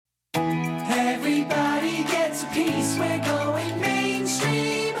peace, we're going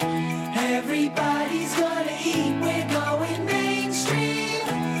mainstream. Everybody's gonna eat, we're going mainstream.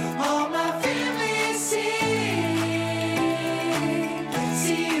 All my family sing.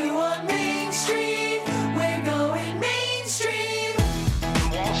 See you on Main Street, we're going mainstream.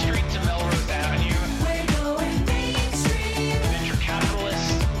 From Wall Street to Melrose Avenue, We're going mainstream. venture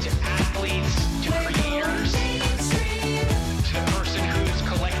capitalists to athletes to We're creators going mainstream. to the person who's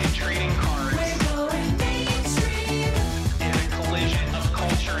collected trading cards We're going mainstream. in a collision of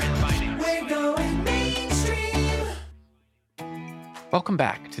culture and finance. We're going mainstream. Welcome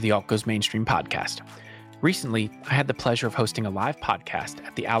back to the Alt Goes Mainstream podcast. Recently, I had the pleasure of hosting a live podcast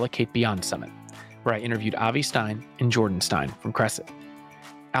at the Allocate Beyond Summit, where I interviewed Avi Stein and Jordan Stein from Cresset.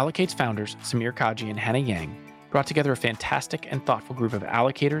 Allocate's founders, Samir Kaji and Hannah Yang, brought together a fantastic and thoughtful group of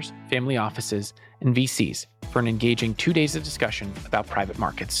allocators, family offices, and VCs for an engaging 2 days of discussion about private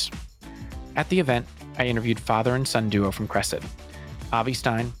markets. At the event, I interviewed father and son duo from Cresset, Avi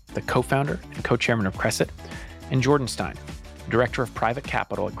Stein, the co-founder and co-chairman of Cresset, and Jordan Stein, director of private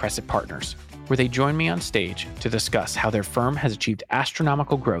capital at Cresset Partners, where they joined me on stage to discuss how their firm has achieved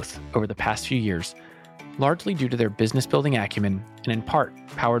astronomical growth over the past few years, largely due to their business building acumen and in part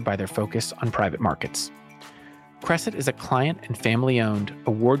powered by their focus on private markets. Cresset is a client and family-owned,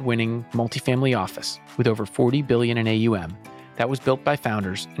 award-winning multifamily office with over $40 billion in AUM that was built by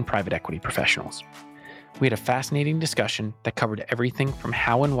founders and private equity professionals. We had a fascinating discussion that covered everything from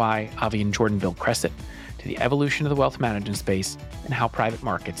how and why Avi and Jordan built Cresset to the evolution of the wealth management space and how private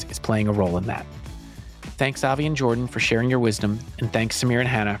markets is playing a role in that. Thanks, Avi and Jordan, for sharing your wisdom, and thanks, Samir and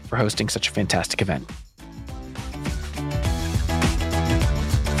Hannah, for hosting such a fantastic event.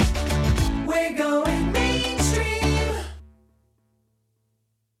 We're going mainstream.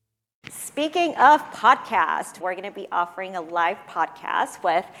 Speaking of podcast, we're going to be offering a live podcast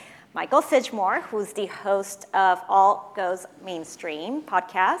with Michael Sidgmore, who's the host of Alt Goes Mainstream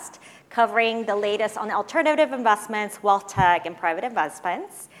podcast, covering the latest on alternative investments, wealth tech, and private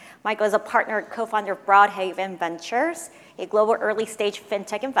investments. Michael is a partner and co-founder of Broadhaven Ventures, a global early-stage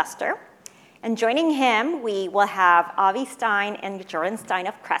fintech investor. And joining him, we will have Avi Stein and Jordan Stein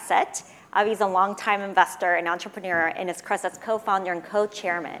of Cresset. Avi's a longtime investor and entrepreneur and is Cresset's co-founder and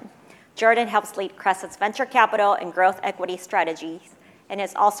co-chairman. Jordan helps lead Cresset's venture capital and growth equity strategies and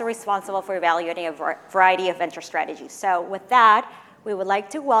is also responsible for evaluating a variety of venture strategies. So with that, we would like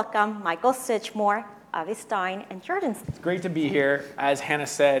to welcome Michael Sidgmore, Avi Stein, and Jordan. It's great to be here. As Hannah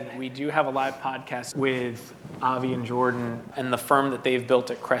said, we do have a live podcast with Avi and Jordan and the firm that they've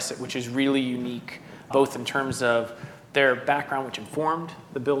built at Cresset, which is really unique, both in terms of their background, which informed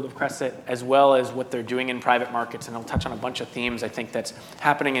the build of Cresset, as well as what they're doing in private markets. And I'll touch on a bunch of themes I think that's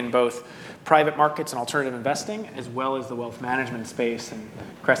happening in both private markets and alternative investing, as well as the wealth management space. And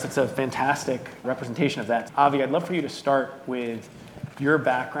Cresset's a fantastic representation of that. Avi, I'd love for you to start with your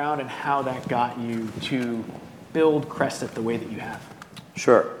background and how that got you to build Cresset the way that you have.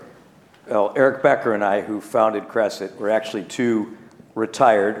 Sure. Well, Eric Becker and I, who founded Cresset, were actually two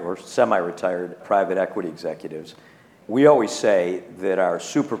retired or semi-retired private equity executives. We always say that our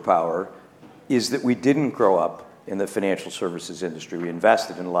superpower is that we didn't grow up in the financial services industry. We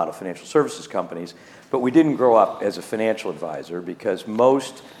invested in a lot of financial services companies, but we didn't grow up as a financial advisor because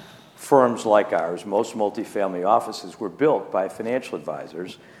most firms like ours, most multifamily offices were built by financial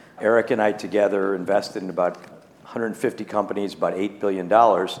advisors. Eric and I together invested in about 150 companies, about $8 billion,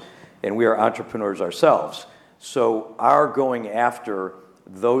 and we are entrepreneurs ourselves. So our going after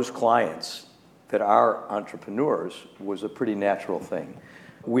those clients that are entrepreneurs was a pretty natural thing.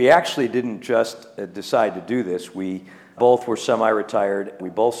 We actually didn't just decide to do this. We both were semi-retired. We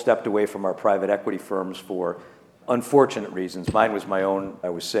both stepped away from our private equity firms for unfortunate reasons. Mine was my own.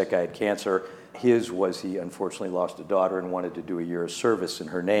 I was sick. I had cancer. His was he unfortunately lost a daughter and wanted to do a year of service in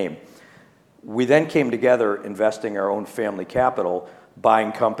her name. We then came together investing our own family capital,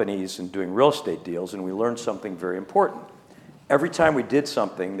 buying companies and doing real estate deals, and we learned something very important. Every time we did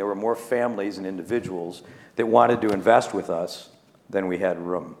something, there were more families and individuals that wanted to invest with us than we had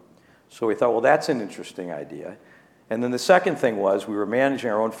room. So we thought, well, that's an interesting idea. And then the second thing was we were managing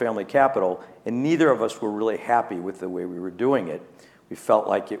our own family capital, and neither of us were really happy with the way we were doing it. We felt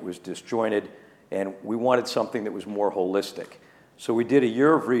like it was disjointed, and we wanted something that was more holistic. So we did a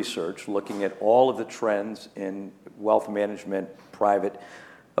year of research looking at all of the trends in wealth management, private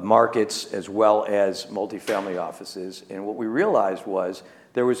markets, as well as multifamily offices. And what we realized was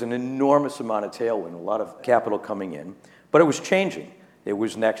there was an enormous amount of tailwind, a lot of capital coming in, but it was changing. It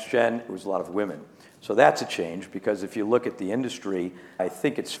was next gen, it was a lot of women. So that's a change, because if you look at the industry, I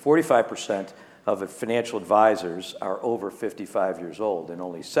think it's 45% of the financial advisors are over 55 years old, and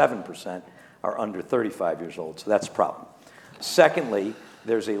only 7% are under 35 years old, so that's a problem. Secondly,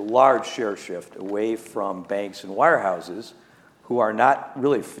 there's a large share shift away from banks and wirehouses who are not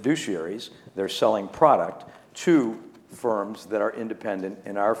really fiduciaries, they're selling product, to firms that are independent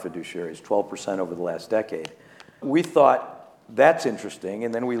and are fiduciaries, 12% over the last decade. We thought that's interesting,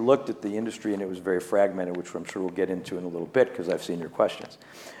 and then we looked at the industry and it was very fragmented, which I'm sure we'll get into in a little bit because I've seen your questions.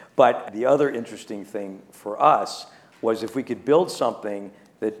 But the other interesting thing for us was if we could build something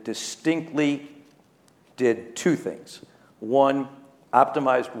that distinctly did two things. One,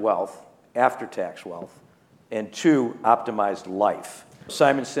 optimized wealth, after-tax wealth, and two, optimized life.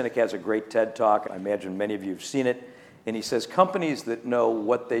 Simon Sinek has a great TED Talk. I imagine many of you have seen it. And he says, companies that know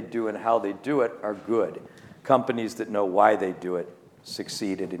what they do and how they do it are good. Companies that know why they do it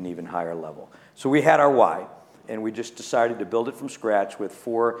succeed at an even higher level. So we had our why, and we just decided to build it from scratch with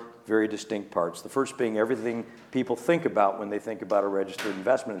four very distinct parts. The first being everything people think about when they think about a registered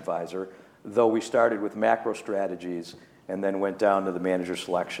investment advisor, though we started with macro strategies and then went down to the manager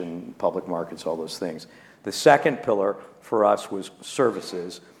selection, public markets, all those things. The second pillar for us was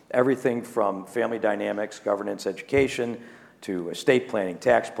services, everything from family dynamics, governance, education, to estate planning,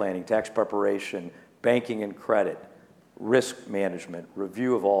 tax preparation, banking and credit, risk management,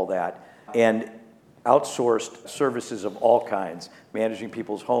 review of all that, and outsourced services of all kinds, managing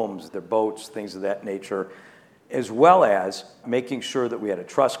people's homes, their boats, things of that nature, as well as making sure that we had a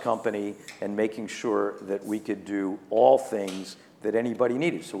trust company and making sure that we could do all things that anybody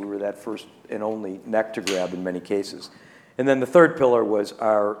needed. So we were that first and only neck to grab in many cases. And then the third pillar was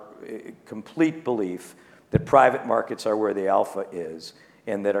our complete belief that private markets are where the alpha is,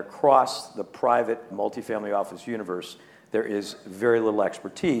 and that across the private multifamily office universe, there is very little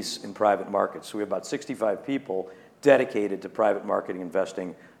expertise in private markets. So we have about 65 people dedicated to private marketing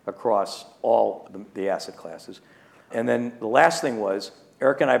investing across all the asset classes. And then the last thing was,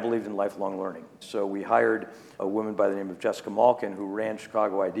 Eric and I believed in lifelong learning. So we hired a woman by the name of Jessica Malkin who ran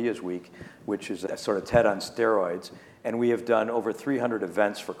Chicago Ideas Week, which is a sort of TED on steroids. And we have done over 300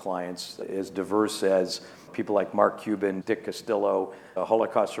 events for clients, as diverse as people like Mark Cuban, Dick Castillo,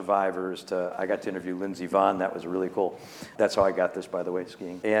 Holocaust survivors, I got to interview Lindsey Vonn. That was really cool. That's how I got this, by the way,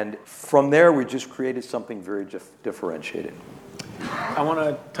 skiing. And from there, we just created something very differentiated. I want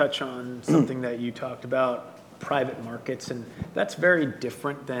to touch on something that you talked about, private markets, and that's very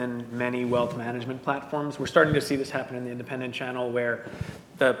different than many wealth management platforms. We're starting to see this happen in the independent channel where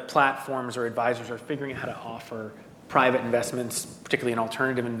the platforms or advisors are figuring out how to offer private investments, particularly in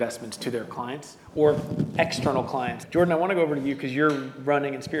alternative investments, to their clients or external clients. Jordan, I want to go over to you because you're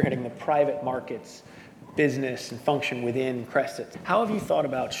running and spearheading the private markets business and function within Cresset. How have you thought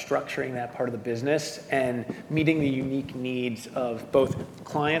about structuring that part of the business and meeting the unique needs of both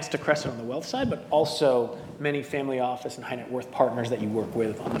clients to Cresset on the wealth side, but also many family office and high net worth partners that you work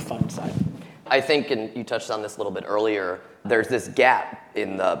with on the fund side? I think, and you touched on this a little bit earlier, there's this gap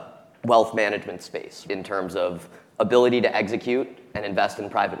in the wealth management space in terms of ability to execute and invest in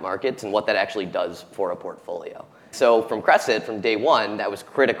private markets and what that actually does for a portfolio. So from Cresset, from day one, that was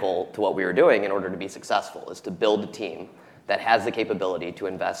critical to what we were doing in order to be successful, is to build a team that has the capability to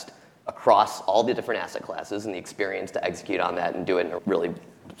invest across all the different asset classes and the experience to execute on that and do it in a really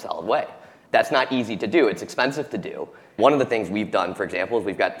solid way. That's not easy to do. It's expensive to do. One of the things we've done, for example, is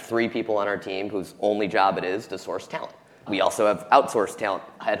we've got 3 people on our team whose only job it is to source talent. We also have outsourced talent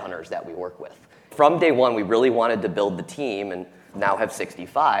headhunters that we work with. From day one, we really wanted to build the team and now have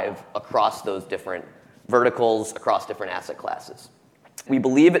 65 across those different verticals, across different asset classes. We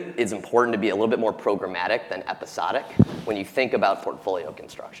believe it is important to be a little bit more programmatic than episodic when you think about portfolio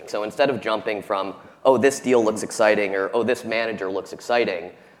construction. So instead of jumping from, oh, this deal looks exciting, or oh, this manager looks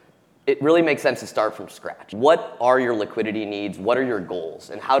exciting, it really makes sense to start from scratch. What are your liquidity needs? What are your goals?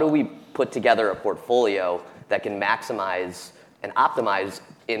 And how do we put together a portfolio that can maximize and optimize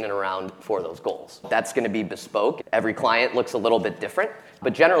in and around for those goals? That's going to be bespoke. Every client looks a little bit different,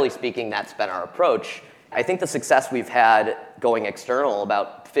 but generally speaking, that's been our approach. I think the success we've had going external,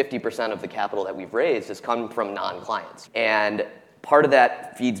 about 50% of the capital that we've raised has come from non-clients. And part of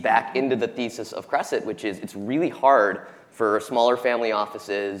that feeds back into the thesis of Cresset, which is it's really hard for smaller family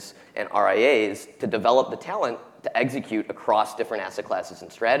offices and RIAs to develop the talent to execute across different asset classes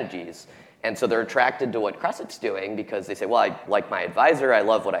and strategies. And so they're attracted to what Cresset's doing because they say, well, I like my advisor, I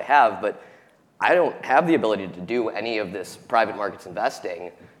love what I have, but I don't have the ability to do any of this private markets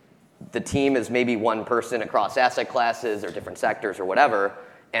investing. The team is maybe one person across asset classes or different sectors or whatever,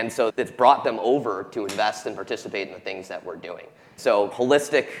 and so it's brought them over to invest and participate in the things that we're doing. So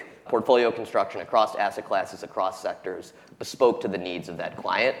holistic portfolio construction across asset classes, across sectors, bespoke to the needs of that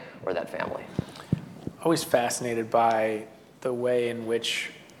client or that family. Always fascinated by the way in which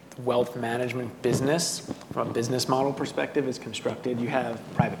wealth management business from a business model perspective is constructed. You have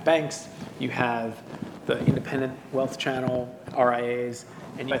private banks, you have the independent wealth channel, RIAs,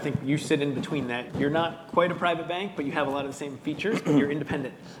 and I think you sit in between that. You're not quite a private bank, but you have a lot of the same features, but you're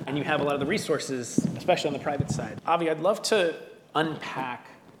independent, and you have a lot of the resources, especially on the private side. Avi, I'd love to unpack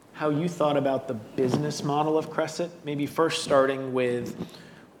how you thought about the business model of Cresset, maybe first starting with,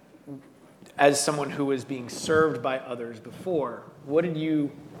 as someone who was being served by others before, what did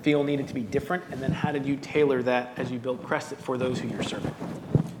you feel needed to be different, and then how did you tailor that as you built Cresset for those who you're serving?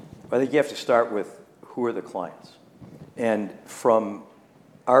 I think you have to start with who are the clients. And from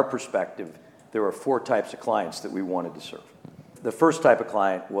our perspective, there were 4 types of clients that we wanted to serve. The first type of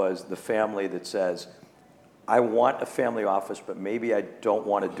client was the family that says, I want a family office, but maybe I don't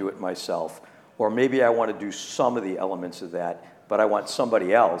want to do it myself, or maybe I want to do some of the elements of that, but I want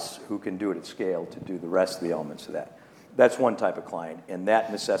somebody else who can do it at scale to do the rest of the elements of that. That's one type of client, and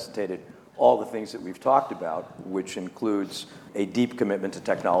that necessitated all the things that we've talked about, which includes a deep commitment to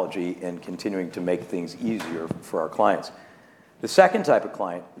technology and continuing to make things easier for our clients. The second type of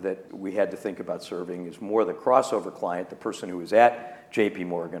client that we had to think about serving is more the crossover client, the person who is at JP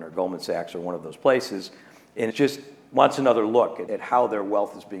Morgan or Goldman Sachs or one of those places, and just wants another look at how their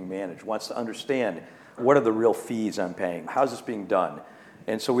wealth is being managed, wants to understand what are the real fees I'm paying, how's this being done.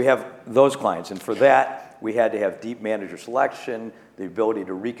 And so we have those clients, and for that, we had to have deep manager selection, the ability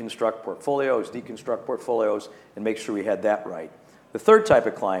to reconstruct portfolios, deconstruct portfolios, and make sure we had that right. The third type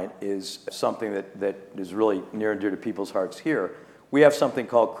of client is something that is really near and dear to people's hearts here. We have something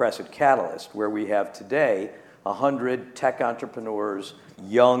called Cresset Catalyst, where we have today 100 tech entrepreneurs,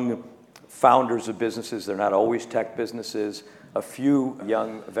 young founders of businesses. They're not always tech businesses, a few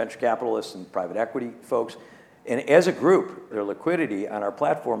young venture capitalists and private equity folks. And as a group, their liquidity on our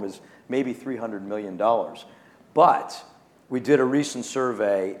platform is maybe $300 million. But we did a recent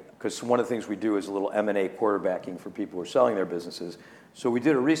survey, because one of the things we do is a little M&A quarterbacking for people who are selling their businesses. So we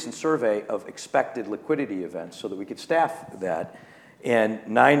did a recent survey of expected liquidity events so that we could staff that. And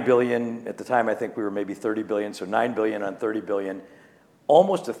 $9 billion, at the time I think we were maybe $30 billion, so $9 billion on $30 billion.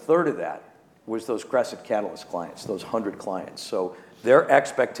 Almost a third of that was those Cresset Catalyst clients, those 100 clients. So their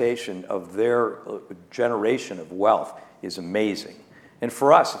expectation of their generation of wealth is amazing. And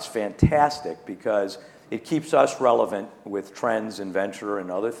for us, it's fantastic because it keeps us relevant with trends in venture and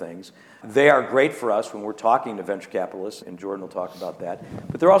other things. They are great for us when we're talking to venture capitalists, and Jordan will talk about that.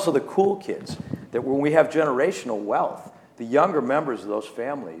 But they're also the cool kids, that when we have generational wealth, the younger members of those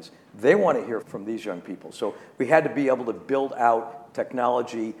families, they want to hear from these young people. So we had to be able to build out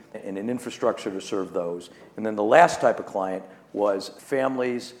technology and an infrastructure to serve those. And then the last type of client was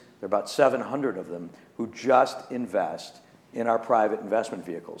families, there are about 700 of them, who just invest in our private investment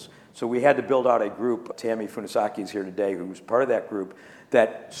vehicles. So we had to build out a group, Tammy Funasaki is here today, who's part of that group,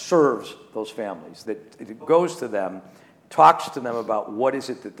 that serves those families, that it goes to them, talks to them about what is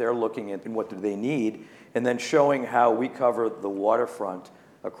it that they're looking at and what do they need, and then showing how we cover the waterfront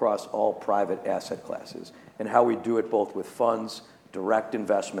across all private asset classes, and how we do it both with funds, direct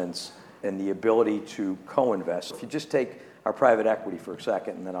investments, and the ability to co-invest. If you just take our private equity for a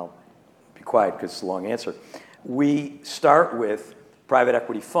second, and then I'll be quiet because it's a long answer. We start with private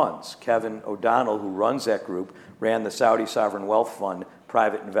equity funds. Kevin O'Donnell, who runs that group, ran the Saudi Sovereign Wealth Fund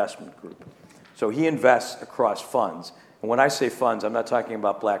private investment group. So he invests across funds. And when I say funds, I'm not talking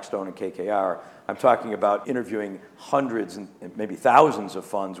about Blackstone and KKR. I'm talking about interviewing hundreds and maybe thousands of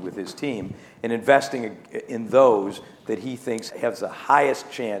funds with his team and investing in those that he thinks has the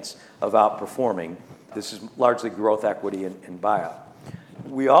highest chance of outperforming. This is largely growth equity and buyout.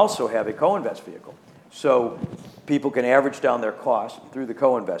 We also have a co-invest vehicle. So people can average down their cost through the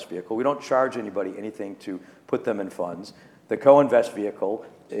co-invest vehicle. We don't charge anybody anything to put them in funds. The co-invest vehicle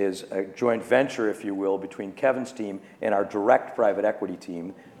is a joint venture, if you will, between Kevin's team and our direct private equity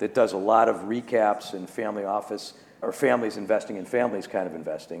team that does a lot of recaps and family office, or families investing in families kind of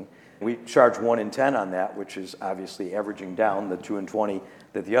investing. We charge 1 in 10 on that, which is obviously averaging down the 2 in 20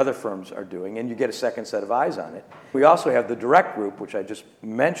 that the other firms are doing, and you get a second set of eyes on it. We also have the direct group, which I just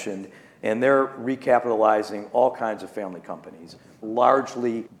mentioned, and they're recapitalizing all kinds of family companies,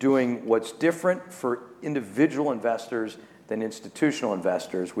 largely doing what's different for individual investors than institutional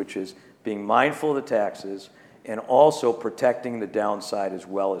investors, which is being mindful of the taxes and also protecting the downside as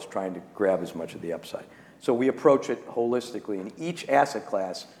well as trying to grab as much of the upside. So we approach it holistically. In each asset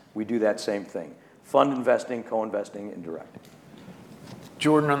class, we do that same thing: fund investing, co-investing, and direct.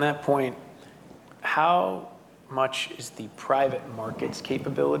 Jordan, on that point, how much is the private markets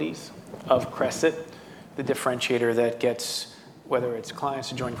capabilities of Cresset the differentiator that gets, whether it's clients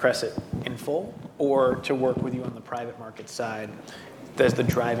to join Cresset in full or to work with you on the private market side, as the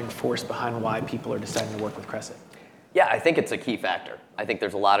driving force behind why people are deciding to work with Cresset? Yeah, I think it's a key factor. I think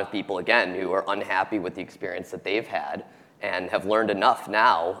there's a lot of people, again, who are unhappy with the experience that they've had and have learned enough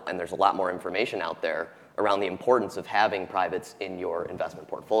now, and there's a lot more information out there around the importance of having privates in your investment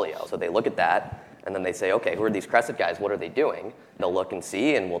portfolio. So they look at that, and then they say, okay, who are these Cresset guys? What are they doing? They'll look and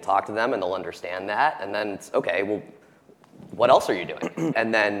see, and we'll talk to them, and they'll understand that. And then it's, okay, well, what else are you doing?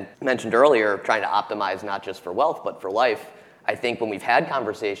 And then mentioned earlier, trying to optimize not just for wealth, but for life. I think when we've had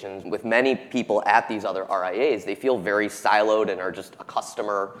conversations with many people at these other RIAs, they feel very siloed and are just a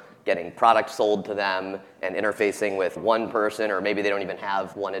customer getting products sold to them and interfacing with one person, or maybe they don't even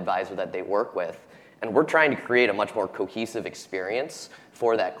have one advisor that they work with. And we're trying to create a much more cohesive experience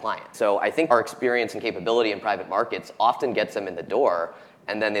for that client. So I think our experience and capability in private markets often gets them in the door,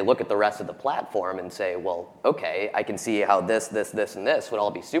 and then they look at the rest of the platform and say, well, okay, I can see how this, and this would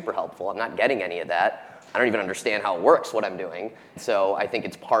all be super helpful. I'm not getting any of that. I don't even understand how it works, what I'm doing. So I think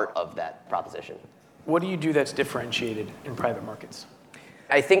it's part of that proposition. What do you do that's differentiated in private markets?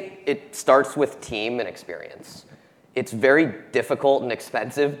 I think it starts with team and experience. It's very difficult and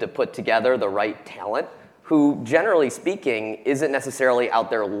expensive to put together the right talent who, generally speaking, isn't necessarily out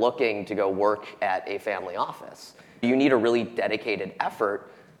there looking to go work at a family office. You need a really dedicated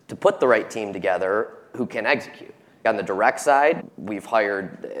effort to put the right team together who can execute. On the direct side, we've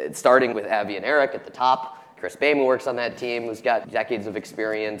hired, starting with Avi and Eric at the top, Chris Baim, who works on that team, who's got decades of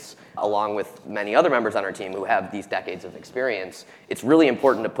experience, along with many other members on our team who have these decades of experience. It's really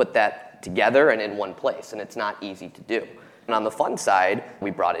important to put that together and in one place, and it's not easy to do. And on the fund side, we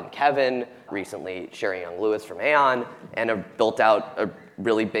brought in Kevin, recently Sherry Young-Lewis from Aon, and have built out a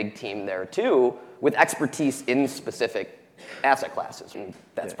really big team there too, with expertise in specific asset classes. And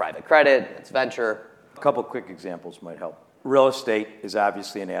that's private credit, that's venture. A couple quick examples might help. Real estate is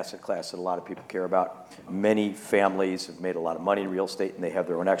obviously an asset class that a lot of people care about. Many families have made a lot of money in real estate, and they have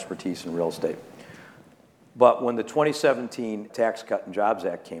their own expertise in real estate. But when the 2017 Tax Cut and Jobs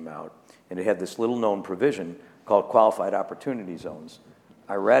Act came out, and it had this little-known provision called Qualified Opportunity Zones,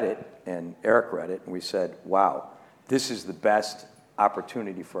 I read it, and Eric read it, and we said, wow, this is the best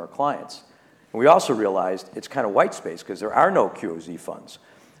opportunity for our clients. And we also realized it's kind of white space because there are no QOZ funds.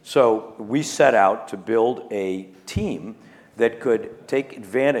 So we set out to build a team that could take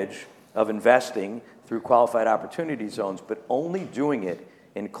advantage of investing through qualified opportunity zones, but only doing it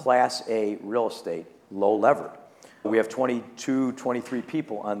in Class A real estate, low levered. We have 22, 23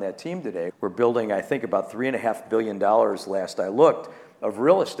 people on that team today. We're building, I think, about $3.5 billion last I looked of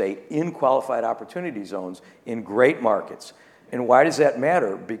real estate in qualified opportunity zones in great markets. And why does that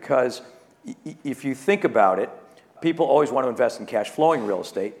matter? Because if you think about it, people always want to invest in cash flowing real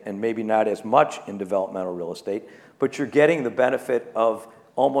estate and maybe not as much in developmental real estate, but you're getting the benefit of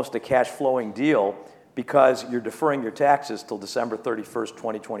almost a cash flowing deal because you're deferring your taxes till December 31st,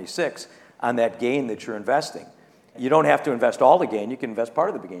 2026 on that gain that you're investing. You don't have to invest all the gain. You can invest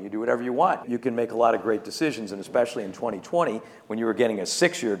part of the gain. You do whatever you want. You can make a lot of great decisions, and especially in 2020, when you were getting a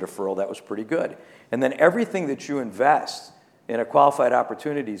 6-year deferral, that was pretty good. And then everything that you invest in a qualified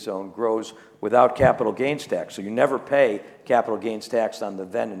opportunity zone grows without capital gains tax. So you never pay capital gains tax on the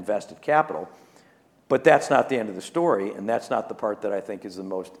then invested capital. But that's not the end of the story, and that's not the part that I think is the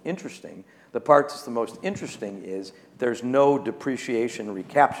most interesting. The part that's the most interesting is there's no depreciation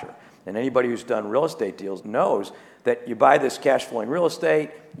recapture. And anybody who's done real estate deals knows that you buy this cash flowing real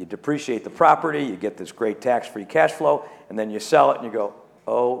estate, you depreciate the property, you get this great tax-free cash flow, and then you sell it and you go,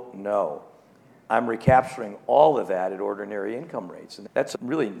 oh no, I'm recapturing all of that at ordinary income rates. And that's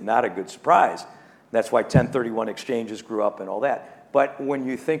really not a good surprise. That's why 1031 exchanges grew up and all that. But when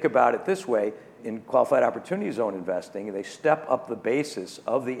you think about it this way, in qualified opportunity zone investing, they step up the basis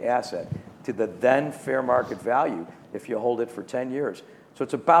of the asset to the then fair market value if you hold it for 10 years. So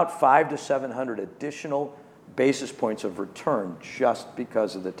it's about 500 to 700 additional basis points of return just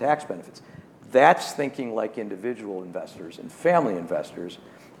because of the tax benefits. That's thinking like individual investors and family investors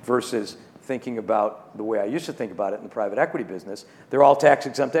versus thinking about the way I used to think about it in the private equity business. They're all tax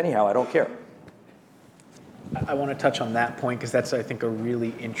exempt anyhow. I don't care. I want to touch on that point because that's, I think, a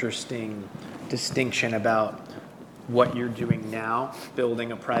really interesting distinction about what you're doing now,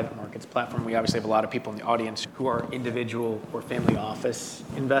 building a private markets platform. We obviously have a lot of people in the audience who are individual or family office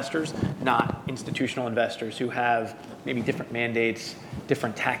investors, not institutional investors who have maybe different mandates,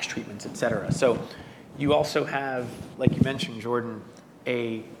 different tax treatments, et cetera. So you also have, like you mentioned, Jordan,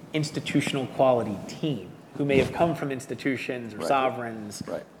 a institutional quality team who may have come from institutions or sovereigns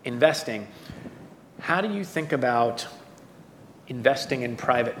investing. How do you think about investing in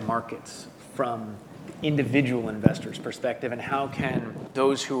private markets from individual investors' perspective, and how can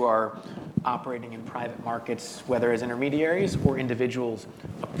those who are operating in private markets, whether as intermediaries or individuals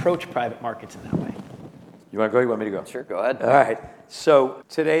approach private markets in that way? You want to go? You want me to go? Sure, go ahead. All right. So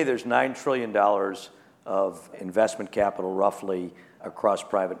today there's $9 trillion of investment capital roughly across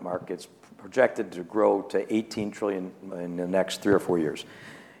private markets, projected to grow to 18 trillion in the next 3 or 4 years.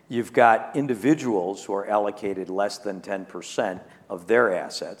 You've got individuals who are allocated less than 10% of their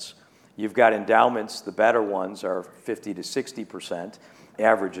assets. You've got endowments, the better ones are 50 to 60%,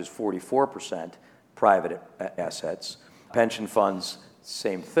 average is 44% private assets. Pension funds,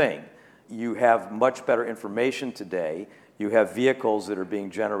 same thing. You have much better information today. You have vehicles that are being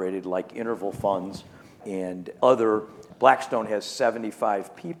generated like interval funds and other. Blackstone has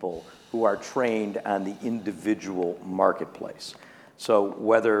 75 people who are trained on the individual marketplace. So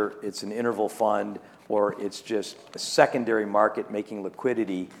whether it's an interval fund or it's just a secondary market making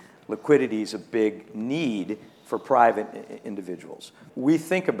liquidity is a big need for private individuals. We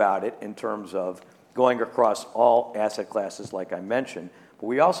think about it in terms of going across all asset classes like I mentioned, but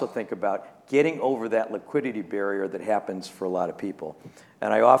we also think about getting over that liquidity barrier that happens for a lot of people.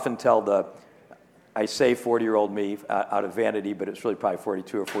 And I often tell I say 40-year-old me out of vanity, but it's really probably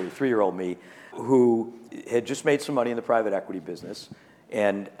 42 or 43-year-old me who had just made some money in the private equity business.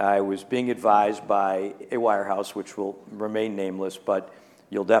 And I was being advised by a wirehouse, which will remain nameless, but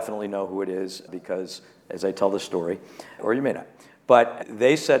you'll definitely know who it is because as I tell the story, or you may not. But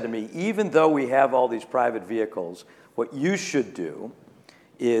they said to me, even though we have all these private vehicles, what you should do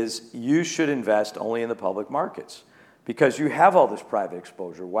is you should invest only in the public markets because you have all this private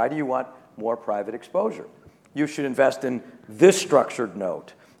exposure. Why do you want more private exposure? You should invest in this structured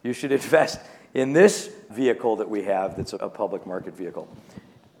note. You should invest in this vehicle that we have that's a public market vehicle.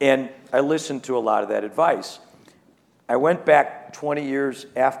 And I listened to a lot of that advice. I went back 20 years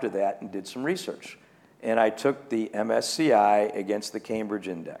after that and did some research. And I took the MSCI against the Cambridge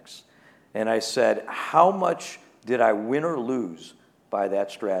Index. And I said, how much did I win or lose by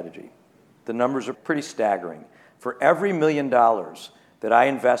that strategy? The numbers are pretty staggering. For every $1 million that I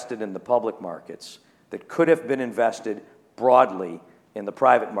invested in the public markets that could have been invested broadly in the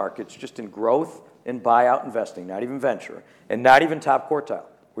private markets, just in growth and buyout investing, not even venture, and not even top quartile.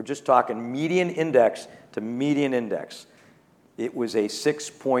 We're just talking median index to median index. It was a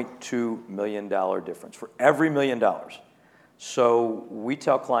 $6.2 million difference for every $1 million. So we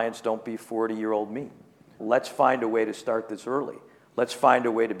tell clients, don't be 40-year-old me. Let's find a way to start this early. Let's find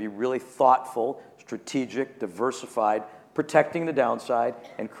a way to be really thoughtful, strategic, diversified, protecting the downside,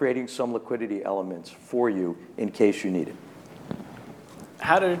 and creating some liquidity elements for you in case you need it.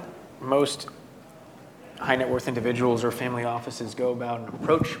 How do most high net worth individuals or family offices go about and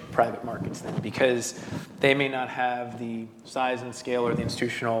approach private markets then? Because they may not have the size and scale or the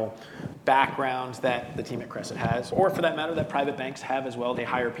institutional backgrounds that the team at Cresset has, or for that matter, that private banks have as well. They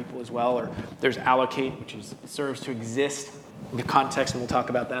hire people as well, or there's Allocate, which serves to exist in the context, and we'll talk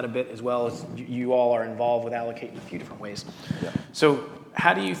about that a bit as well, as you all are involved with Allocate in a few different ways. Yeah. So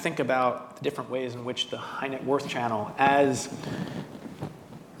how do you think about the different ways in which the high net worth channel, as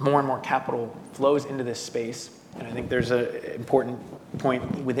more and more capital flows into this space, and I think there's an important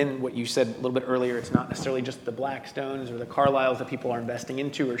point within what you said a little bit earlier, it's not necessarily just the Blackstones or the Carlyles that people are investing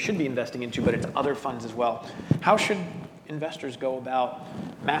into or should be investing into, but it's other funds as well. How should investors go about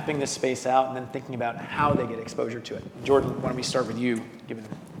mapping this space out and then thinking about how they get exposure to it? Jordan, why don't we start with you, given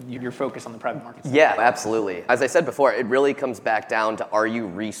your focus on the private markets? Yeah, absolutely. As I said before, it really comes back down to, are you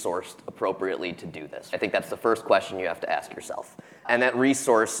resourced appropriately to do this? I think that's the first question you have to ask yourself. And that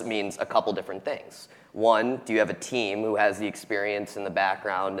resource means a couple different things. One, do you have a team who has the experience and the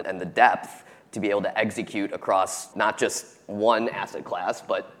background and the depth to be able to execute across not just one asset class,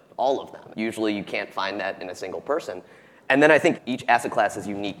 but all of them? Usually you can't find that in a single person. And then I think each asset class has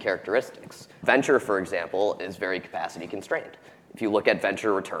unique characteristics. Venture, for example, is very capacity constrained. If you look at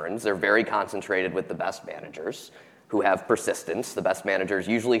venture returns, they're very concentrated with the best managers who have persistence. The best managers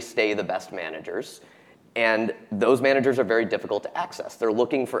usually stay the best managers. And those managers are very difficult to access. They're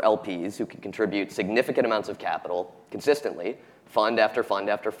looking for LPs who can contribute significant amounts of capital consistently, fund after fund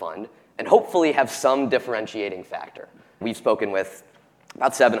after fund, and hopefully have some differentiating factor. We've spoken with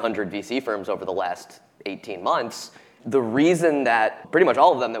about 700 VC firms over the last 18 months. The reason that pretty much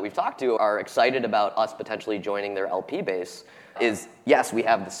all of them that we've talked to are excited about us potentially joining their LP base is, yes, we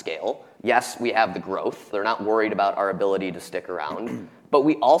have the scale. Yes, we have the growth. They're not worried about our ability to stick around. But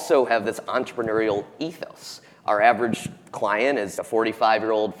we also have this entrepreneurial ethos. Our average client is a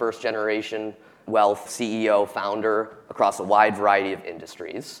 45-year-old first-generation wealth CEO, founder across a wide variety of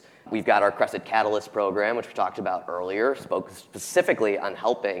industries. We've got our Cresset Catalyst program, which we talked about earlier, spoke specifically on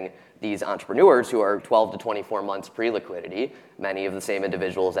helping these entrepreneurs who are 12 to 24 months pre-liquidity, many of the same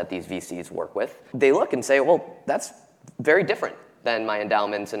individuals that these VCs work with. They look and say, well, that's very different than my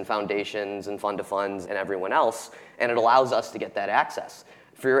endowments and foundations and fund of funds and everyone else, and it allows us to get that access.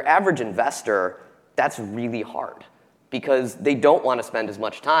 For your average investor, that's really hard because they don't want to spend as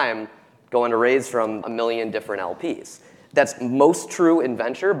much time going to raise from a million different LPs. That's most true in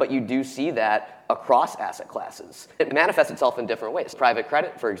venture, but you do see that across asset classes. It manifests itself in different ways. Private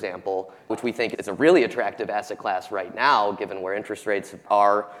credit, for example, which we think is a really attractive asset class right now, given where interest rates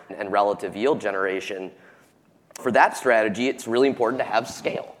are and relative yield generation. For that strategy, it's really important to have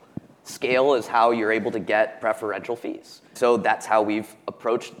scale. Scale is how you're able to get preferential fees. So that's how we've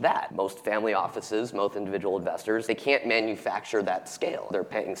approached that. Most family offices, most individual investors, they can't manufacture that scale. They're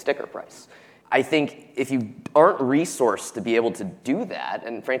paying sticker price. I think if you aren't resourced to be able to do that,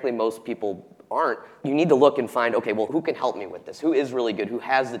 and frankly most people aren't, you need to look and find, okay, well, who can help me with this? Who is really good? Who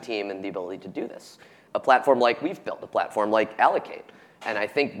has the team and the ability to do this? A platform like we've built, a platform like Allocate. And I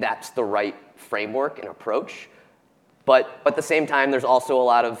think that's the right framework and approach. But at the same time, there's also a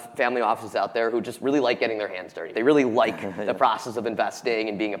lot of family offices out there who just really like getting their hands dirty. They really like the process of investing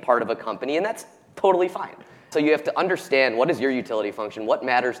and being a part of a company, and that's totally fine. So you have to understand what is your utility function, what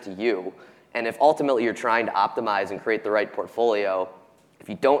matters to you, and if ultimately you're trying to optimize and create the right portfolio, if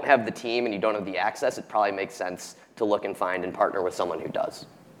you don't have the team and you don't have the access, it probably makes sense to look and find and partner with someone who does.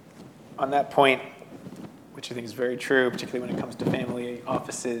 On that point, which I think is very true, particularly when it comes to family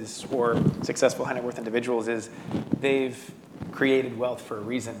offices or successful high net worth individuals, is they've created wealth for a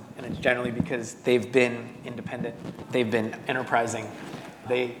reason. And it's generally because they've been independent, they've been enterprising,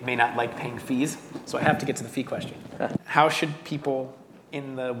 they may not like paying fees. So I have to get to the fee question. How should people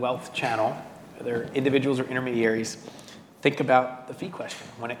in the wealth channel, whether individuals or intermediaries, think about the fee question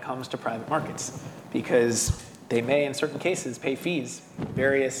when it comes to private markets? Because they may, in certain cases, pay fees.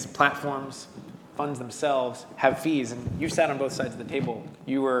 Various platforms, funds themselves have fees, and you sat on both sides of the table.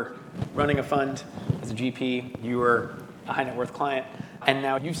 You were running a fund as a GP, you were a high net worth client, and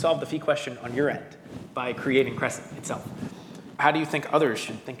now you've solved the fee question on your end by creating Cresset itself. How do you think others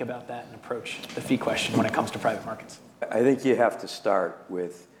should think about that and approach the fee question when it comes to private markets? I think you have to start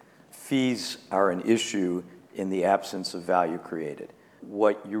with fees are an issue in the absence of value created.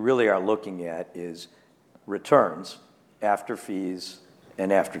 What you really are looking at is returns after fees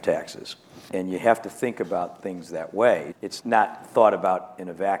and after taxes. And you have to think about things that way. It's not thought about in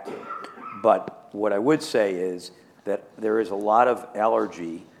a vacuum. But what I would say is that there is a lot of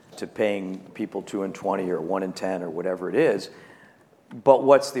allergy to paying people 2 and 20 or 1 and 10 or whatever it is. But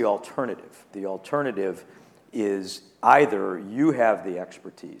what's the alternative? The alternative is either you have the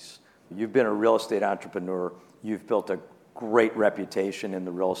expertise, you've been a real estate entrepreneur, you've built a great reputation in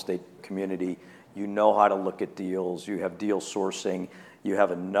the real estate community, you know how to look at deals, you have deal sourcing, you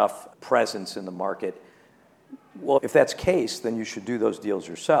have enough presence in the market. Well, if that's the case, then you should do those deals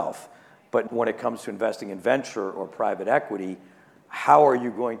yourself. But when it comes to investing in venture or private equity, how are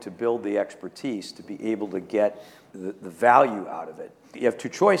you going to build the expertise to be able to get the value out of it? You have two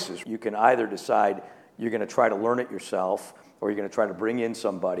choices. You can either decide you're going to try to learn it yourself, or you're going to try to bring in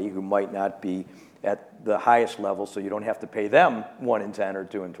somebody who might not be at the highest level, so you don't have to pay them 1 in 10 or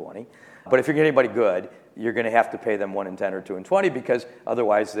 2 in 20. But if you're anybody good, you're going to have to pay them 1 in 10 or 2 in 20 because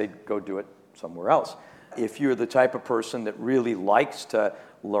otherwise they'd go do it somewhere else. If you're the type of person that really likes to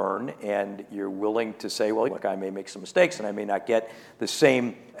learn and you're willing to say, well, look, I may make some mistakes and I may not get the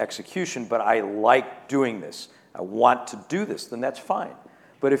same execution, but I like doing this, I want to do this, then that's fine.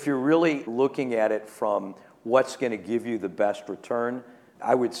 But if you're really looking at it from what's going to give you the best return,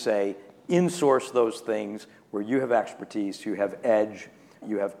 I would say insource those things where you have expertise, you have edge,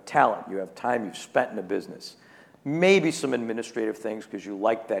 you have talent, you have time you've spent in a business. Maybe some administrative things because you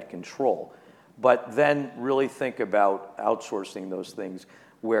like that control. But then really think about outsourcing those things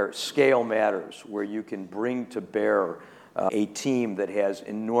where scale matters, where you can bring to bear a team that has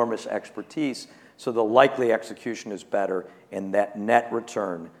enormous expertise so the likely execution is better and that net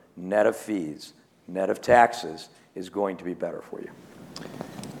return, net of fees, net of taxes, is going to be better for you.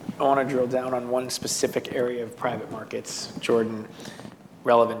 I want to drill down on one specific area of private markets, Jordan,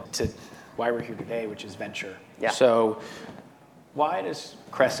 relevant to why we're here today, which is venture. Yeah. So why does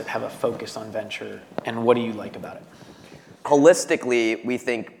Cresset have a focus on venture, and what do you like about it? Holistically, we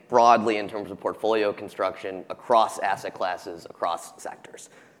think broadly in terms of portfolio construction across asset classes, across sectors.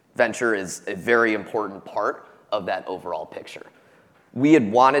 Venture is a very important part of that overall picture. We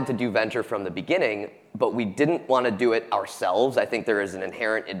had wanted to do venture from the beginning, but we didn't want to do it ourselves. I think there is an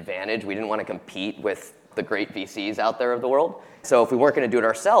inherent advantage. We didn't want to compete with the great VCs out there of the world. So if we weren't going to do it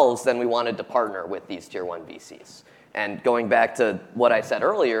ourselves, then we wanted to partner with these tier one VCs. And going back to what I said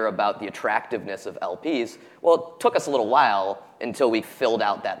earlier about the attractiveness of LPs, well, it took us a little while until we filled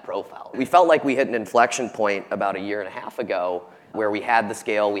out that profile. We felt like we hit an inflection point about a year and a half ago where we had the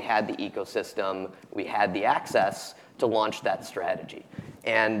scale, we had the ecosystem, we had the access to launch that strategy.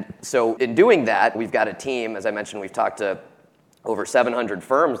 And so in doing that, we've got a team, as I mentioned, we've talked to over 700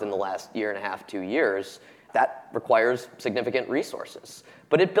 firms in the last year and a half, 2 years. That requires significant resources,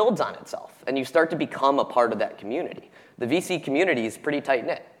 but it builds on itself, and you start to become a part of that community. The VC community is pretty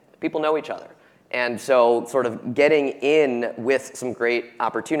tight-knit. People know each other. And so sort of getting in with some great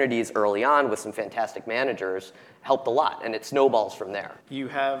opportunities early on with some fantastic managers helped a lot, and it snowballs from there. You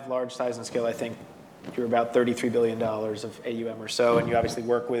have large size and scale. I think you're about $33 billion of AUM or so, and you obviously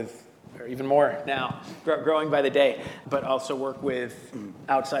work with, or even more now, growing by the day, but also work with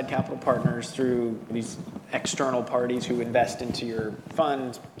outside capital partners through these external parties who invest into your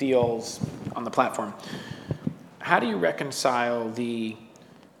funds, deals on the platform. How do you reconcile the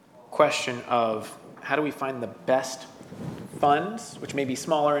question of how do we find the best funds, which may be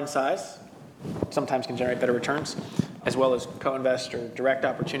smaller in size, sometimes can generate better returns, as well as co-invest or direct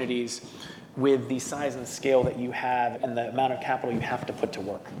opportunities with the size and scale that you have and the amount of capital you have to put to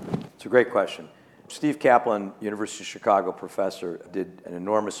work? It's a great question. Steve Kaplan, University of Chicago professor, did an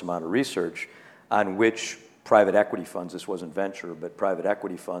enormous amount of research on which private equity funds, this wasn't venture, but private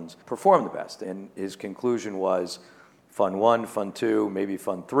equity funds, perform the best. And his conclusion was Fund 1, Fund 2, maybe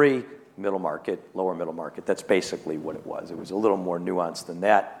Fund 3, middle market, lower middle market. That's basically what it was. It was a little more nuanced than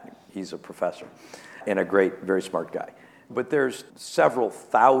that. He's a professor and a great, very smart guy. But there's several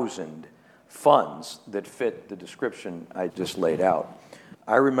thousand funds that fit the description I just laid out.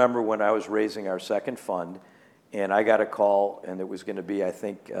 I remember when I was raising our second fund, and I got a call, and it was going to be, I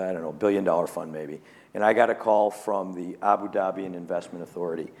think, $1 billion fund maybe. And I got a call from the Abu Dhabi Investment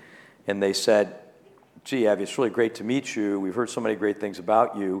Authority. And they said, gee, Avi, it's really great to meet you. We've heard so many great things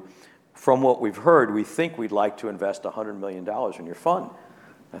about you. From what we've heard, we think we'd like to invest $100 million in your fund.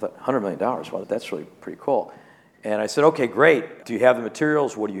 I thought, $100 million? Well, that's really pretty cool. And I said, okay, great. Do you have the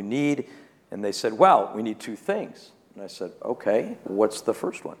materials? What do you need? And they said, well, we need two things. And I said, okay, what's the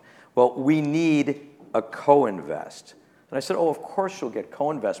first one? Well, we need a co-invest. And I said, oh, of course you'll get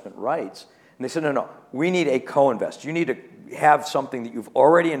co-investment rights. And they said, no, we need a co-invest. You need to have something that you've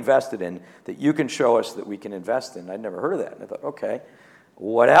already invested in that you can show us that we can invest in. I'd never heard of that. And I thought, okay,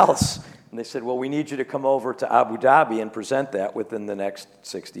 what else? And they said, well, we need you to come over to Abu Dhabi and present that within the next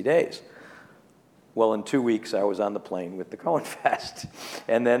 60 days. Well, in 2 weeks, I was on the plane with the co-invest.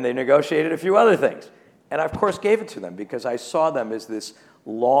 And then they negotiated a few other things. And I, of course, gave it to them because I saw them as this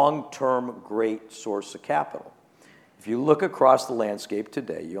long-term great source of capital. If you look across the landscape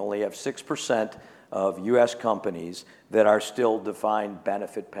today, you only have 6% of U.S. companies that are still defined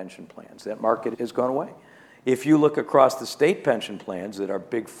benefit pension plans. That market has gone away. If you look across the state pension plans that are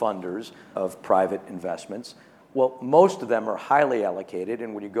big funders of private investments, well, most of them are highly allocated,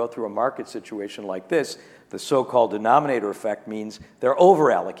 and when you go through a market situation like this, the so-called denominator effect means they're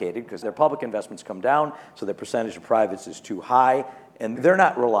over-allocated because their public investments come down, so the percentage of privates is too high, and they're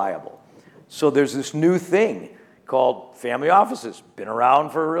not reliable. So there's this new thing called family offices, been around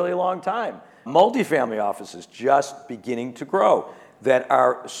for a really long time. Multifamily offices just beginning to grow that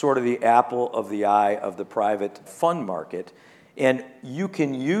are sort of the apple of the eye of the private fund market. And you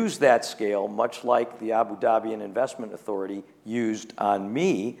can use that scale, much like the Abu Dhabi Investment Authority used on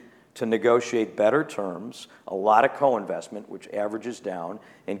me, to negotiate better terms, a lot of co-investment, which averages down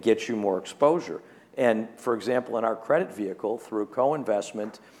and gets you more exposure. And for example, in our credit vehicle, through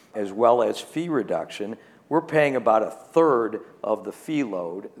co-investment as well as fee reduction, we're paying about a third of the fee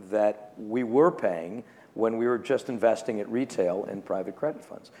load that we were paying when we were just investing at retail in private credit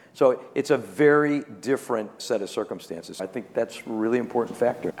funds. So it's a very different set of circumstances. I think that's a really important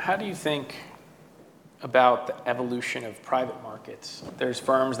factor. How do you think about the evolution of private markets? There's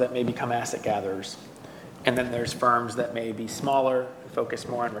firms that may become asset gatherers, and then there's firms that may be smaller, focus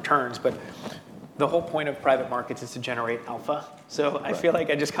more on returns, but the whole point of private markets is to generate alpha. So I feel like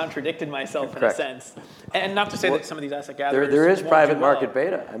I just contradicted myself in a sense. And not to say that some of these asset gatherers there is won't private do well, market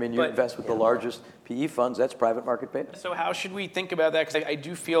beta. I mean, you invest with the largest PE funds, that's private market beta. So how should we think about that? Because I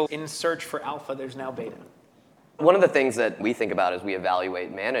do feel in search for alpha, there's now beta. One of the things that we think about as we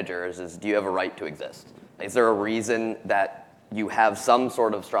evaluate managers is, do you have a right to exist? Is there a reason that you have some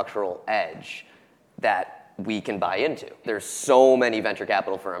sort of structural edge that we can buy into? There's so many venture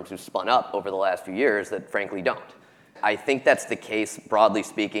capital firms who spun up over the last few years that frankly don't. I think that's the case, broadly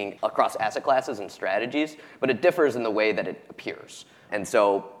speaking, across asset classes and strategies, but it differs in the way that it appears. And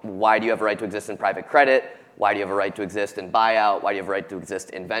so why do you have a right to exist in private credit? Why do you have a right to exist in buyout? Why do you have a right to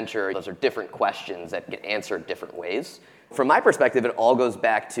exist in venture? Those are different questions that get answered different ways. From my perspective, it all goes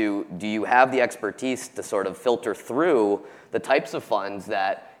back to, do you have the expertise to sort of filter through the types of funds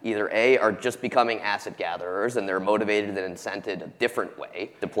that either A, are just becoming asset gatherers and they're motivated and incented a different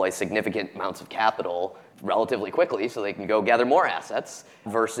way, deploy significant amounts of capital relatively quickly so they can go gather more assets,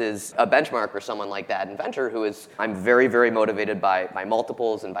 versus a benchmark or someone like that in venture who is, I'm very, very motivated by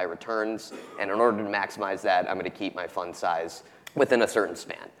multiples and by returns, and in order to maximize that, I'm going to keep my fund size within a certain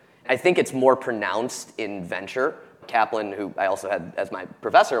span. I think it's more pronounced in venture. Kaplan, who I also had as my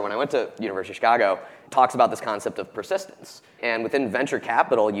professor when I went to University of Chicago, talks about this concept of persistence. And within venture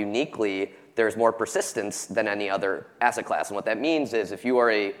capital, uniquely, there's more persistence than any other asset class. And what that means is if you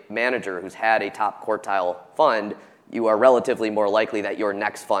are a manager who's had a top quartile fund, you are relatively more likely that your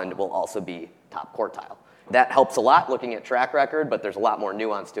next fund will also be top quartile. That helps a lot looking at track record, but there's a lot more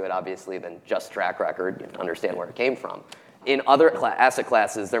nuance to it, obviously, than just track record. You have to understand where it came from. In other asset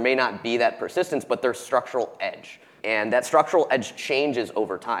classes, there may not be that persistence, but there's structural edge. And that structural edge changes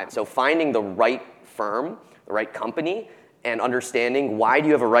over time. So finding the right firm, the right company, and understanding why do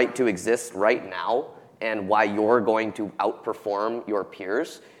you have a right to exist right now and why you're going to outperform your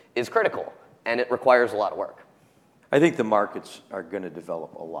peers is critical. And it requires a lot of work. I think the markets are going to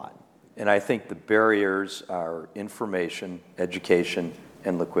develop a lot. And I think the barriers are information, education,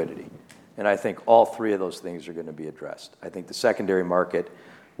 and liquidity. And I think all three of those things are going to be addressed. I think the secondary market,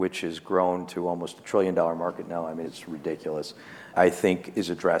 which has grown to almost $1 trillion market now, I mean, it's ridiculous, I think is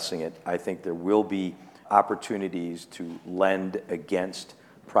addressing it. I think there will be opportunities to lend against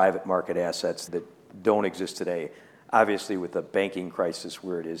private market assets that don't exist today. Obviously, with the banking crisis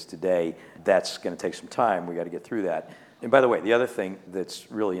where it is today, that's going to take some time. We got to get through that. And by the way, the other thing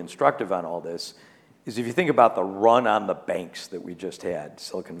that's really instructive on all this is if you think about the run on the banks that we just had,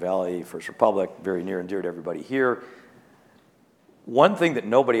 Silicon Valley, First Republic, very near and dear to everybody here. One thing that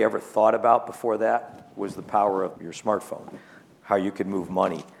nobody ever thought about before that was the power of your smartphone, how you could move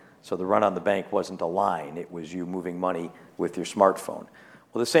money. So the run on the bank wasn't a line, it was you moving money with your smartphone.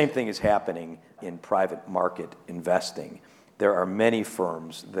 Well, the same thing is happening in private market investing. There are many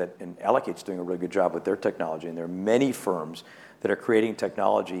firms that, and Allocate's doing a really good job with their technology, and there are many firms that are creating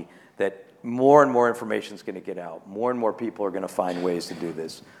technology that more and more information is going to get out. More and more people are going to find ways to do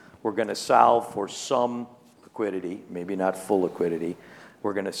this. We're going to solve for some liquidity, maybe not full liquidity.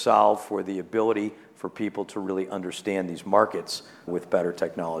 We're going to solve for the ability for people to really understand these markets with better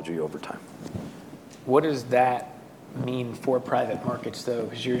technology over time. What does that mean for private markets, though?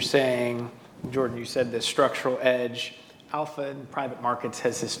 Because you're saying, Jordan, you said the structural edge. Alpha in private markets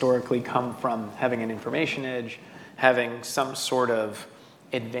has historically come from having an information edge, having some sort of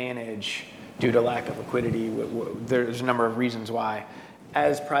advantage due to lack of liquidity. There's a number of reasons why.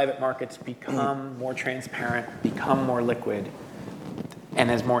 As private markets become more transparent, become more liquid,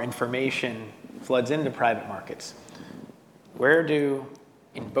 and as more information floods into private markets, where do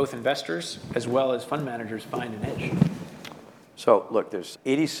both investors as well as fund managers find an edge? So look, there's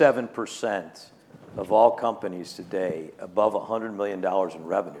 87% of all companies today above $100 million in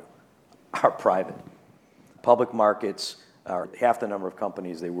revenue are private. Public markets are half the number of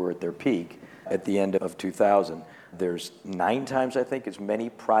companies they were at their peak at the end of 2000. There's 9 times, I think, as many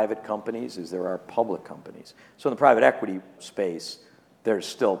private companies as there are public companies. So in the private equity space, there's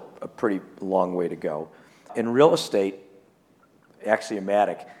still a pretty long way to go. In real estate,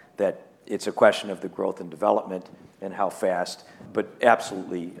 axiomatic that it's a question of the growth and development and how fast, but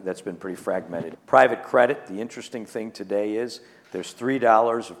absolutely that's been pretty fragmented. Private credit, the interesting thing today is there's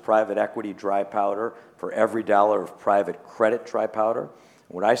 $3 of private equity dry powder for every dollar of private credit dry powder.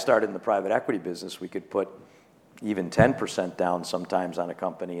 When I started in the private equity business, we could put even 10% down sometimes on a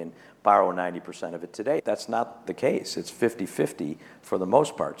company and borrow 90% of it today. That's not the case. It's 50-50 for the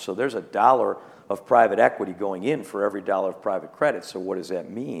most part. So there's $1 of private equity going in for every dollar of private credit. So what does that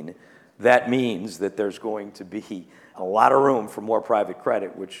mean? That means that there's going to be a lot of room for more private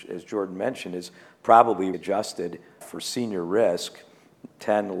credit, which, as Jordan mentioned, is probably adjusted for senior risk,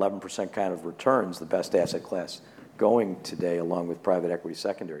 10, 11% kind of returns, the best asset class going today along with private equity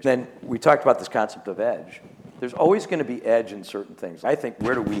secondaries. Then we talked about this concept of edge. There's always going to be edge in certain things. I think,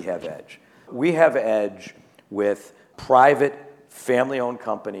 where do we have edge? We have edge with private, family-owned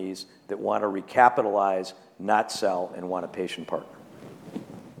companies that want to recapitalize, not sell, and want a patient partner.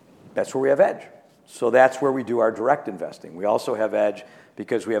 That's where we have edge. So that's where we do our direct investing. We also have edge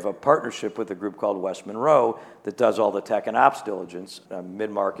because we have a partnership with a group called West Monroe that does all the tech and ops diligence,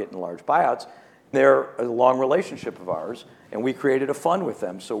 mid-market and large buyouts. They're a long relationship of ours, and we created a fund with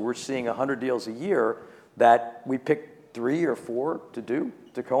them. So we're seeing 100 deals a year that we pick 3 or 4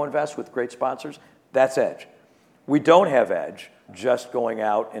 to co-invest with great sponsors. That's edge. We don't have edge just going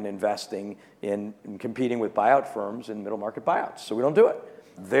out and investing in competing with buyout firms in middle market buyouts. So we don't do it.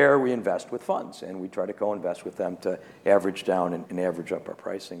 There we invest with funds, and we try to co-invest with them to average down and average up our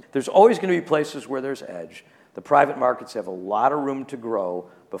pricing. There's always going to be places where there's edge. The private markets have a lot of room to grow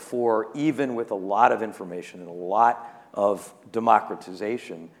before, even with a lot of information and a lot of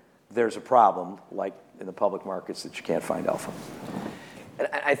democratization, there's a problem like in the public markets that you can't find alpha. And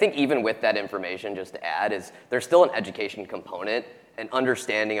I think even with that information, just to add, is there's still an education component, an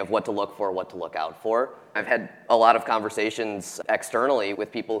understanding of what to look for, what to look out for. I've had a lot of conversations externally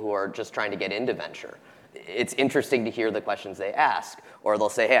with people who are just trying to get into venture. It's interesting to hear the questions they ask, or they'll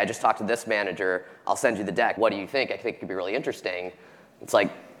say, hey, I just talked to this manager, I'll send you the deck. What do you think? I think it could be really interesting. It's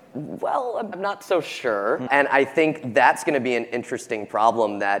like, well, I'm not so sure. And I think that's going to be an interesting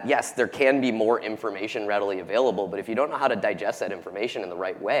problem that, yes, there can be more information readily available, but if you don't know how to digest that information in the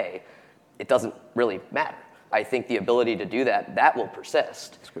right way, it doesn't really matter. I think the ability to do that will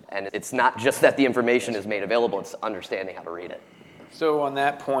persist. And it's not just that the information is made available, it's understanding how to read it. So on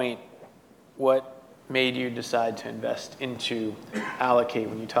that point, what made you decide to invest into Allocate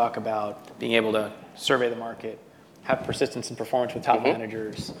when you talk about being able to survey the market, have persistence and performance with top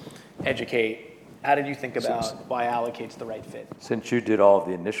managers, educate? How did you think about why Allocate's the right fit? Since you did all of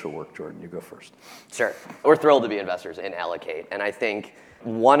the initial work, Jordan, you go first. Sure. We're thrilled to be investors in Allocate. And I think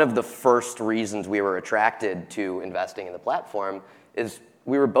one of the first reasons we were attracted to investing in the platform is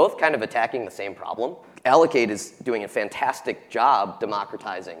we were both kind of attacking the same problem. Allocate is doing a fantastic job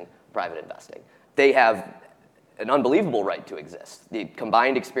democratizing private investing. They have an unbelievable right to exist. The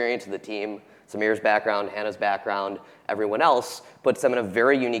combined experience of the team, Samir's background, Hannah's background, everyone else, puts them in a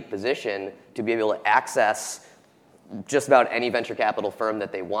very unique position to be able to access just about any venture capital firm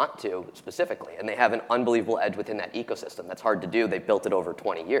that they want to specifically. And they have an unbelievable edge within that ecosystem. That's hard to do. They've built it over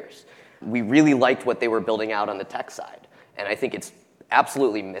 20 years. We really liked what they were building out on the tech side. And I think it's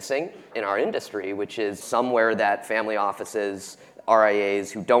absolutely missing in our industry, which is somewhere that family offices,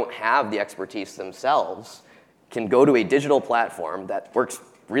 RIAs who don't have the expertise themselves can go to a digital platform that works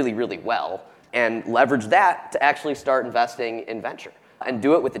really, really well and leverage that to actually start investing in venture and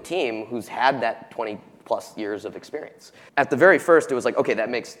do it with a team who's had that 20 plus years of experience. At the very first, it was like, okay, that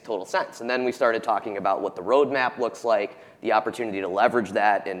makes total sense. And then we started talking about what the roadmap looks like, the opportunity to leverage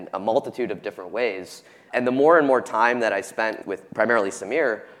that in a multitude of different ways. And the more and more time that I spent with primarily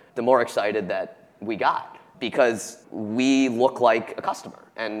Samir, the more excited that we got because we look like a customer.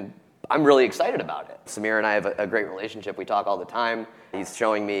 And I'm really excited about it. Samir and I have a great relationship. We talk all the time. He's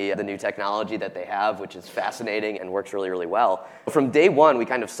showing me the new technology that they have, which is fascinating and works really, really well. From day one, we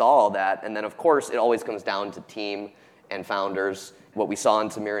kind of saw all that. And then, of course, it always comes down to team and founders. What we saw in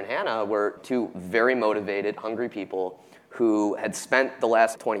Samir and Hannah were two very motivated, hungry people who had spent the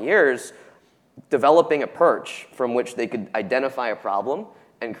last 20 years developing a perch from which they could identify a problem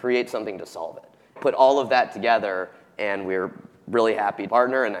and create something to solve it. Put all of that together, and we're really happy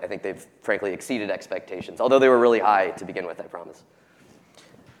partner, and I think they've frankly exceeded expectations, although they were really high to begin with, I promise.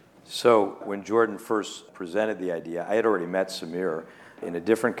 So when Jordan first presented the idea, I had already met Samir in a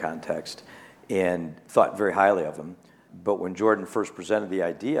different context and thought very highly of him. But when Jordan first presented the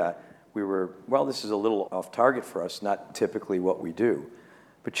idea, we were, well, this is a little off target for us, not typically what we do.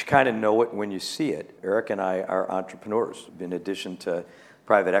 But you kind of know it when you see it. Eric and I are entrepreneurs. In addition to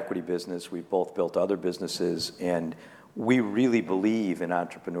private equity business, we've both built other businesses, and we really believe in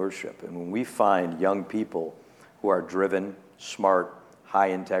entrepreneurship. And when we find young people who are driven, smart, high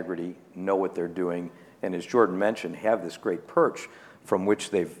integrity, know what they're doing, and as Jordan mentioned, have this great perch from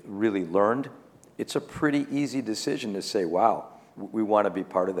which they've really learned, it's a pretty easy decision to say, wow, we want to be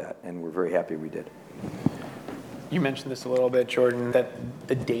part of that, and we're very happy we did. You mentioned this a little bit, Jordan, that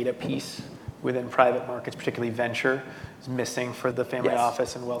the data piece within private markets, particularly venture, is missing for the family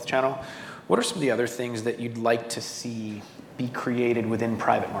office and wealth channel. What are some of the other things that you'd like to see be created within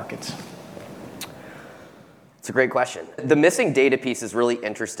private markets? It's a great question. The missing data piece is really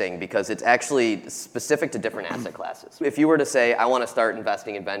interesting because it's actually specific to different asset classes. If you were to say, I want to start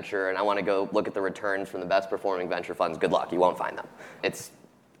investing in venture and I want to go look at the returns from the best performing venture funds, good luck, you won't find them. It's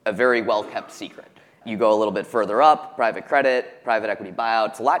a very well kept secret. You go a little bit further up, private credit, private equity buyout,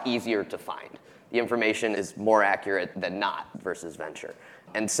 it's a lot easier to find. The information is more accurate than not versus venture.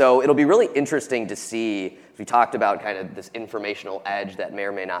 And so it'll be really interesting to see, if we talked about kind of this informational edge that may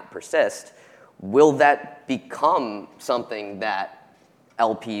or may not persist, will that become something that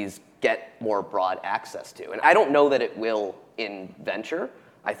LPs get more broad access to? And I don't know that it will in venture.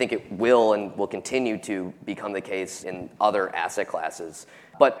 I think it will and will continue to become the case in other asset classes.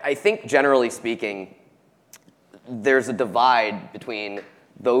 But I think generally speaking, there's a divide between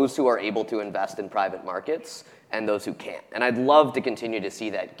those who are able to invest in private markets and those who can't. And I'd love to continue to see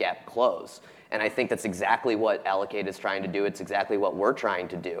that gap close. And I think that's exactly what Allocate is trying to do. It's exactly what we're trying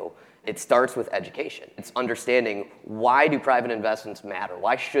to do. It starts with education. It's understanding, why do private investments matter?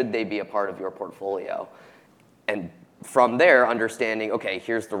 Why should they be a part of your portfolio? And from there, understanding, okay,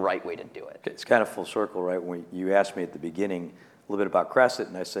 here's the right way to do it. It's kind of full circle, right? When you asked me at the beginning a little bit about Cresset,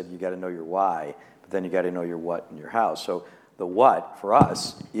 and I said you got to know your why, but then you got to know your what and your how. So the what, for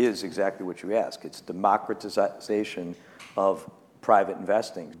us, is exactly what you ask. It's democratization of private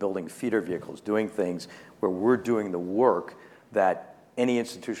investing, building feeder vehicles, doing things where we're doing the work that any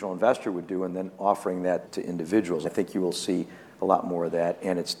institutional investor would do and then offering that to individuals. I think you will see a lot more of that,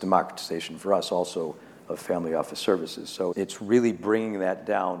 and it's democratization for us also of family office services. So it's really bringing that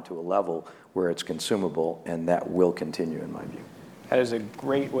down to a level where it's consumable, and that will continue in my view. That is a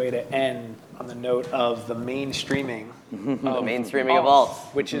great way to end on the note of the mainstreaming The mainstreaming of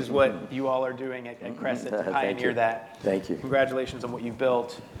alts. which is what you all are doing at Cresset to pioneer that. Thank you. Congratulations on what you've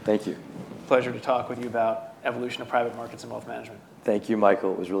built. Thank you. Pleasure to talk with you about evolution of private markets and wealth management. Thank you,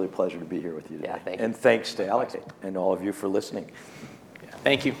 Michael. It was really a pleasure to be here with you today. Yeah, thank you. And thanks to Allocate and all of you for listening.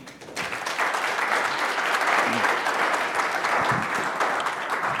 Thank you.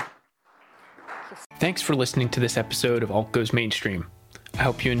 Thanks for listening to this episode of Alt Goes Mainstream. I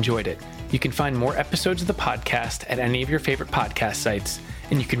hope you enjoyed it. You can find more episodes of the podcast at any of your favorite podcast sites,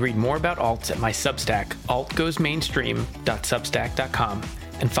 and you can read more about alts at my Substack, altgoesmainstream.substack.com,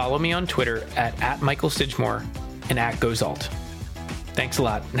 and follow me on Twitter at Michael Sidgmore and @GoesAlt. Thanks a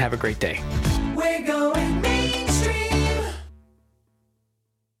lot, and have a great day. We're going